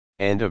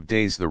End of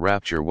days, the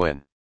rapture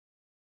when.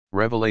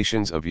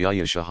 Revelations of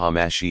Yahshua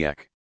HaMashiach.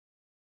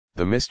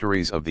 The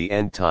mysteries of the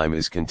end time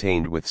is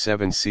contained with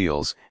 7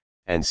 seals,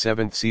 and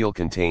 7th seal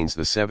contains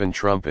the 7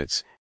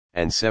 trumpets,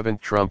 and 7th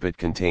trumpet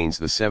contains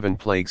the 7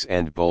 plagues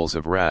and bowls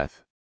of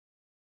wrath.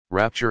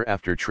 Rapture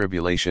after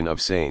tribulation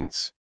of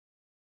saints.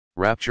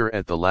 Rapture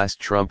at the last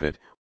trumpet,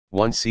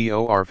 1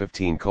 Cor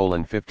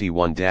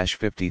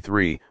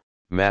 15:51-53,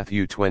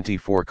 Matthew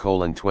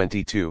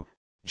 24:22,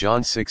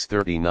 John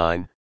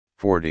 6:39,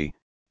 40,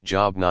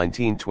 Job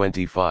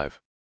 19:25.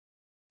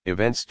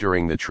 Events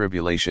during the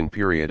tribulation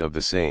period of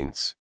the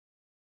saints.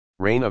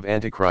 Reign of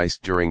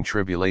Antichrist during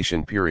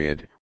tribulation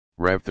period,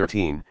 Rev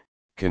 13,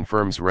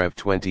 confirms Rev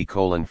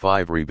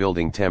 20:5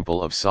 rebuilding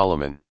Temple of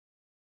Solomon.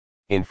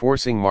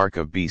 Enforcing Mark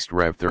of Beast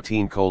Rev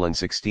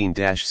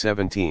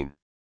 13:16-17.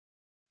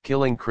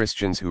 Killing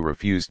Christians who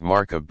refused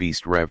Mark of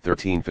Beast Rev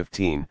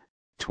 13:15,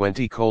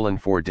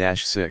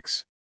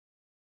 20:4-6.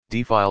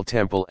 Defile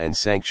Temple and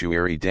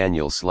Sanctuary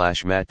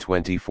Daniel/Matt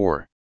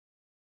 24.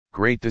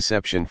 Great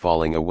Deception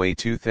falling away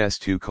 2 Thess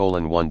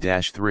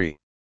 2:1-3.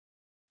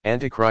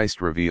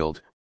 Antichrist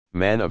revealed,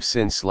 Man of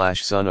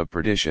Sin/Son of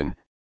Perdition,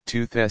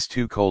 2 Thess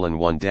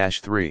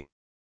 2:1-3.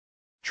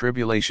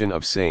 Tribulation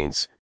of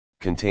Saints,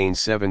 contains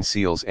 7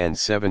 seals and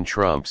 7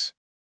 trumps.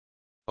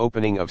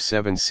 Opening of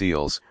 7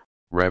 seals,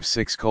 Rev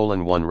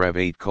 6:1 Rev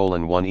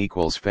 8:1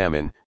 equals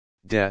famine,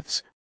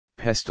 deaths,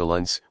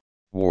 pestilence,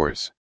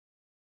 wars.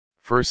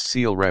 First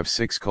seal Rev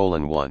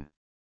 6:1.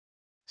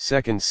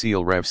 Second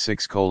seal Rev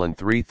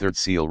 6:3. Third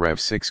seal Rev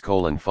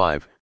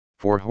 6:5,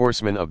 4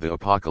 horsemen of the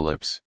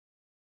apocalypse.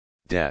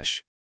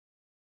 Dash.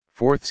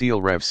 Fourth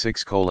seal Rev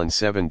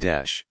 6:7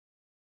 dash.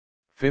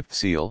 Fifth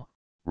seal,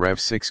 Rev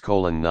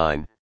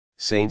 6:9,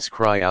 saints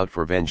cry out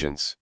for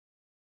vengeance.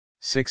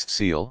 Sixth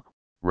seal,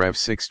 Rev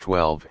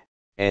 6:12,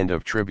 end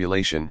of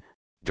tribulation,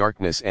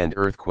 darkness and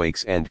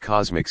earthquakes and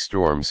cosmic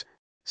storms,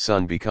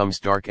 sun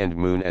becomes dark and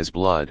moon as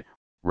blood,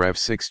 Rev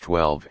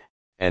 6:12,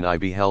 and I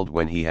beheld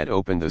when he had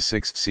opened the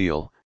 6th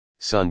seal,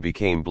 sun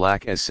became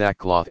black as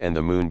sackcloth and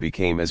the moon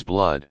became as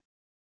blood.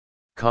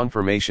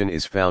 Confirmation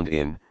is found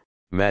in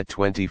Matt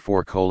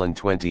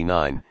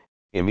 24:29,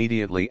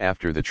 immediately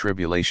after the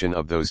tribulation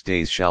of those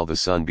days shall the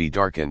sun be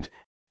darkened,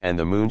 and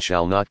the moon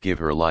shall not give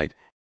her light,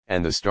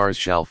 and the stars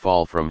shall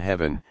fall from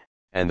heaven,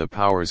 and the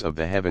powers of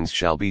the heavens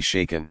shall be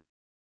shaken.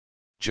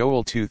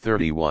 Joel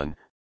 2:31,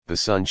 the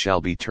sun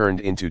shall be turned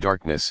into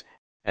darkness,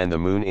 and the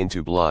moon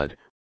into blood,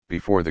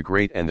 before the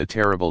great and the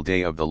terrible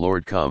day of the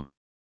Lord come.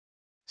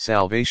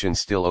 Salvation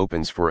still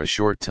opens for a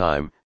short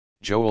time,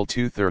 Joel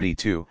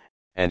 2:32,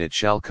 and it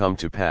shall come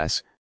to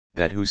pass,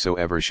 that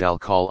whosoever shall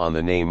call on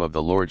the name of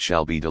the Lord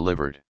shall be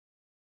delivered.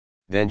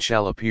 Then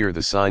shall appear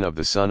the sign of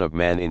the Son of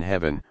Man in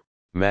heaven,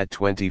 Matt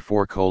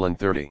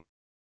 24:30.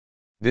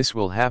 This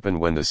will happen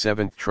when the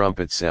 7th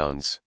trumpet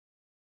sounds.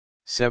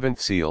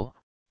 7th seal,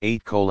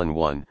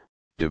 8:1,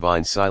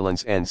 divine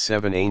silence and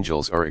 7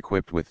 angels are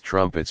equipped with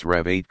trumpets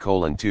Rev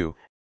 8:2,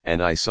 and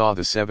I saw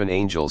the 7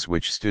 angels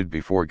which stood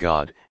before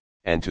God,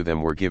 and to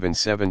them were given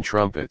 7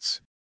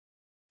 trumpets.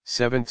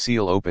 7th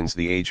seal opens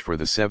the age for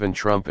the 7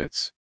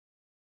 trumpets.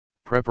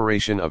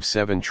 Preparation of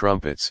 7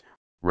 trumpets,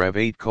 Rev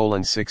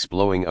 8:6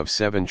 blowing of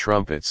 7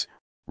 trumpets,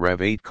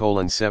 Rev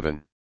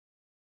 8:7.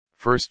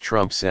 First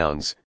trump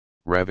sounds,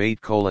 Rev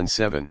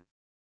 8:7.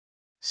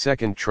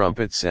 Second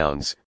trumpet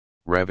sounds,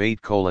 Rev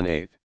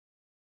 8:8.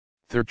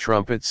 Third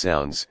trumpet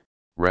sounds,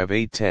 Rev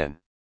 8:10.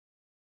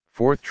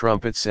 Fourth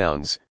trumpet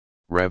sounds,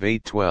 Rev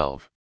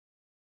 8:12.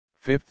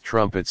 Fifth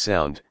trumpet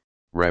sound,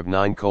 Rev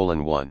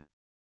 9:1.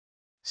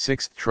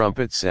 Sixth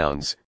trumpet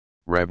sounds,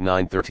 Rev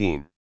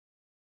 9:13.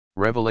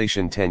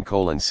 Revelation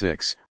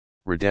 10:6,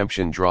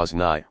 redemption draws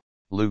nigh,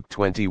 Luke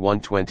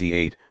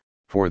 21:28,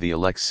 for the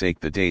elect's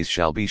sake the days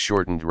shall be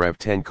shortened Rev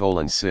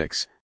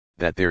 10:6,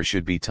 that there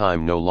should be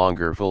time no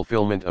longer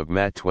fulfillment of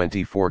Matt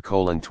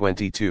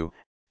 24:22,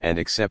 and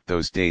except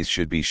those days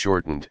should be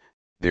shortened,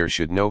 there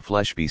should no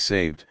flesh be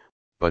saved,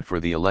 but for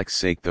the elect's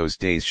sake those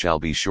days shall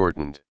be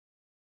shortened.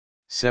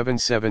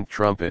 7th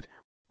trumpet,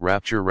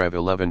 rapture Rev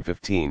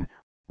 11:15,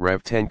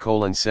 Rev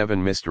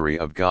 10:7 mystery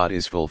of God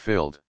is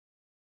fulfilled.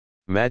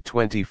 Matt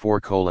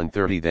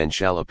 24:30 then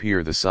shall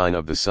appear the sign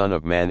of the Son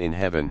of Man in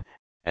heaven,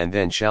 and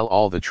then shall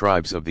all the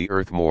tribes of the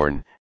earth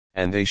mourn,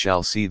 and they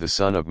shall see the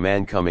Son of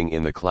Man coming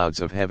in the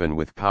clouds of heaven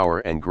with power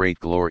and great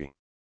glory.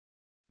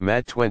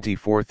 Matt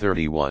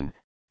 24:31,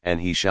 and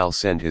he shall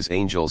send his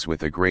angels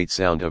with a great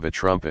sound of a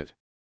trumpet.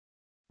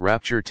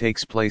 Rapture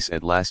takes place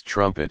at last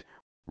trumpet,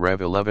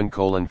 Rev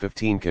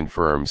 11:15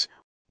 confirms,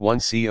 1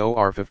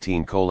 Cor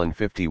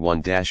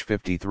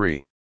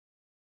 15:51-53.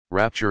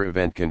 Rapture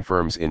event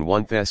confirms in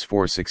 1 Thess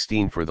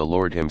 4:16 for the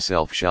Lord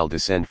himself shall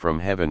descend from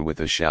heaven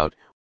with a shout,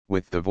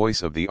 with the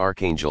voice of the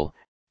archangel,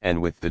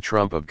 and with the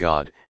trump of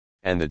God,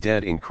 and the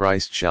dead in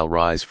Christ shall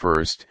rise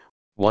first,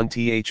 1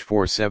 Th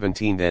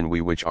 4:17 then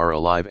we which are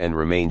alive and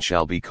remain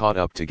shall be caught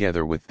up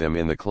together with them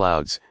in the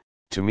clouds,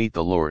 to meet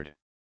the Lord.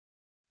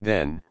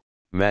 Then,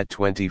 Matt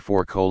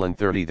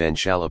 24:30 then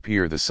shall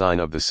appear the sign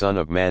of the Son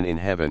of Man in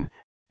heaven,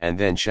 and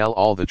then shall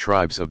all the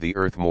tribes of the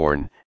earth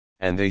mourn,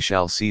 and they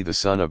shall see the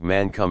Son of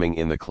Man coming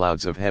in the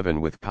clouds of heaven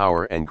with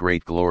power and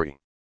great glory.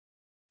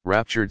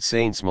 Raptured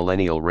saints'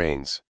 millennial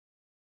reigns.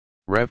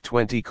 Rev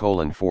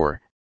 20:4,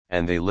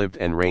 and they lived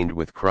and reigned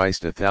with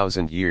Christ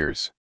 1,000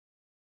 years.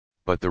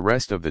 But the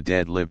rest of the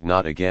dead lived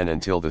not again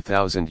until the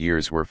 1,000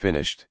 years were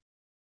finished.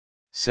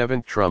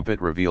 Seventh trumpet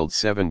revealed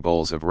 7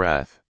 bowls of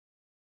wrath.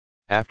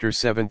 After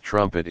seventh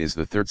trumpet is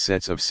the third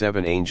sets of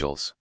 7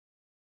 angels.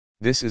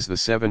 This is the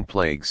 7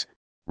 plagues,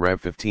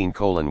 Rev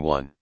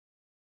 15:1.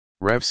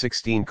 Rev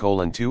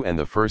 16:2, and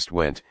the first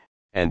went,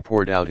 and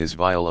poured out his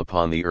vial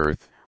upon the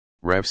earth,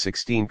 Rev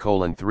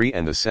 16:3,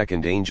 and the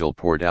second angel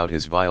poured out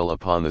his vial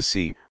upon the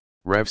sea,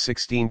 Rev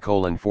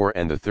 16:4,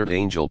 and the third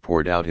angel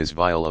poured out his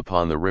vial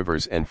upon the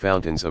rivers and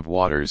fountains of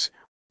waters,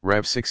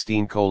 Rev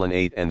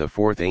 16:8, and the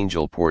fourth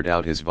angel poured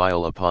out his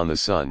vial upon the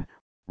sun,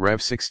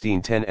 Rev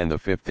 16:10, and the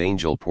fifth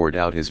angel poured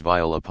out his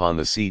vial upon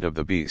the seat of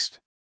the beast.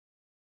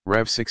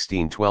 Rev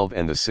 16:12,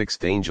 and the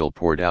sixth angel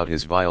poured out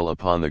his vial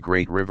upon the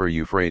great river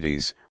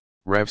Euphrates,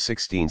 Rev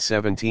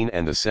 16:17,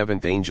 and the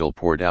seventh angel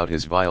poured out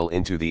his vial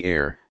into the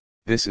air.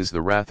 This is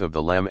the wrath of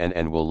the Lamb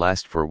and will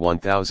last for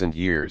 1,000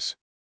 years.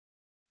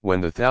 When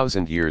the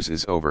 1,000 years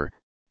is over,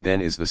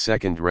 then is the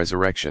second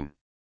resurrection.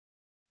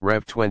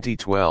 Rev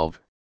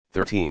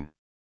 20:12-13.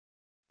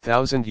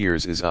 1,000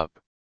 years is up.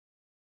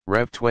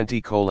 Rev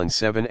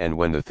 20:7, and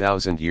when the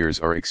 1,000 years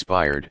are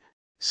expired,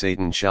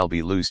 Satan shall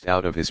be loosed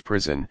out of his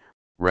prison,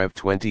 Rev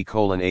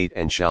 20:8,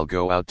 and shall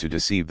go out to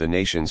deceive the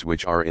nations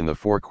which are in the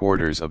 4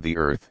 quarters of the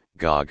earth,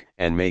 Gog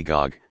and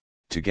Magog,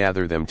 to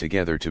gather them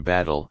together to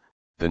battle,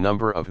 the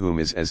number of whom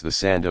is as the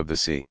sand of the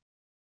sea.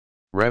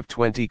 Rev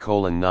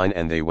 20:9,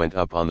 and they went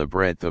up on the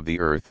breadth of the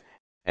earth,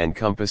 and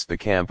compassed the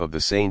camp of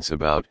the saints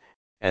about,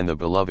 and the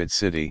beloved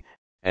city,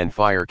 and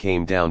fire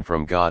came down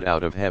from God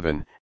out of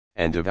heaven,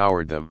 and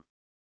devoured them.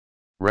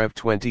 Rev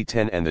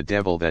 20:10, and the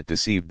devil that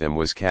deceived them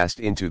was cast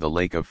into the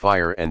lake of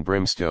fire and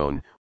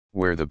brimstone,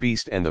 where the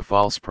beast and the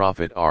false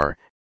prophet are,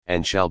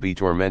 and shall be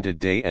tormented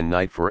day and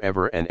night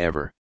forever and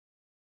ever.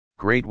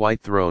 Great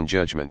white throne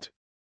judgment.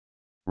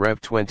 Rev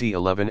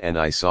 20:11, and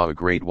I saw a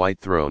great white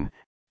throne,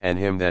 and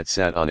him that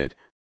sat on it,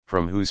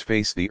 from whose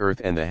face the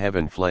earth and the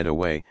heaven fled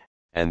away,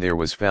 and there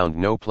was found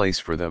no place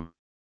for them.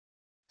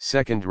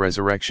 Second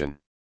resurrection.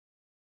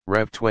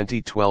 Rev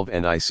 20:12,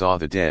 and I saw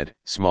the dead,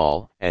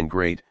 small and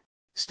great,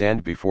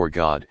 stand before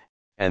God,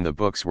 and the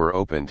books were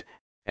opened,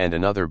 and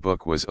another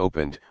book was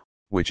opened,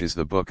 which is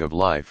the book of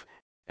life,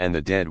 and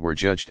the dead were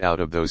judged out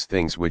of those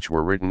things which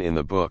were written in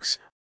the books,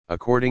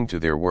 according to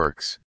their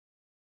works.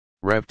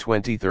 Rev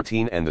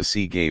 20:13, and the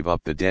sea gave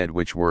up the dead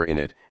which were in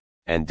it,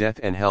 and death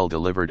and hell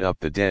delivered up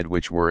the dead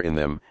which were in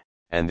them,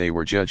 and they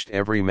were judged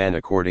every man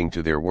according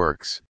to their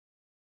works.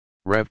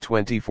 Rev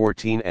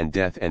 20:14, and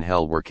death and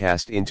hell were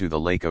cast into the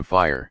lake of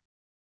fire.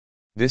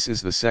 This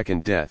is the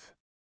second death.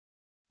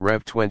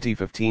 Rev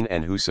 20:15,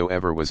 and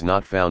whosoever was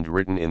not found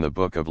written in the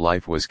book of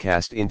life was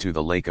cast into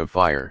the lake of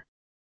fire.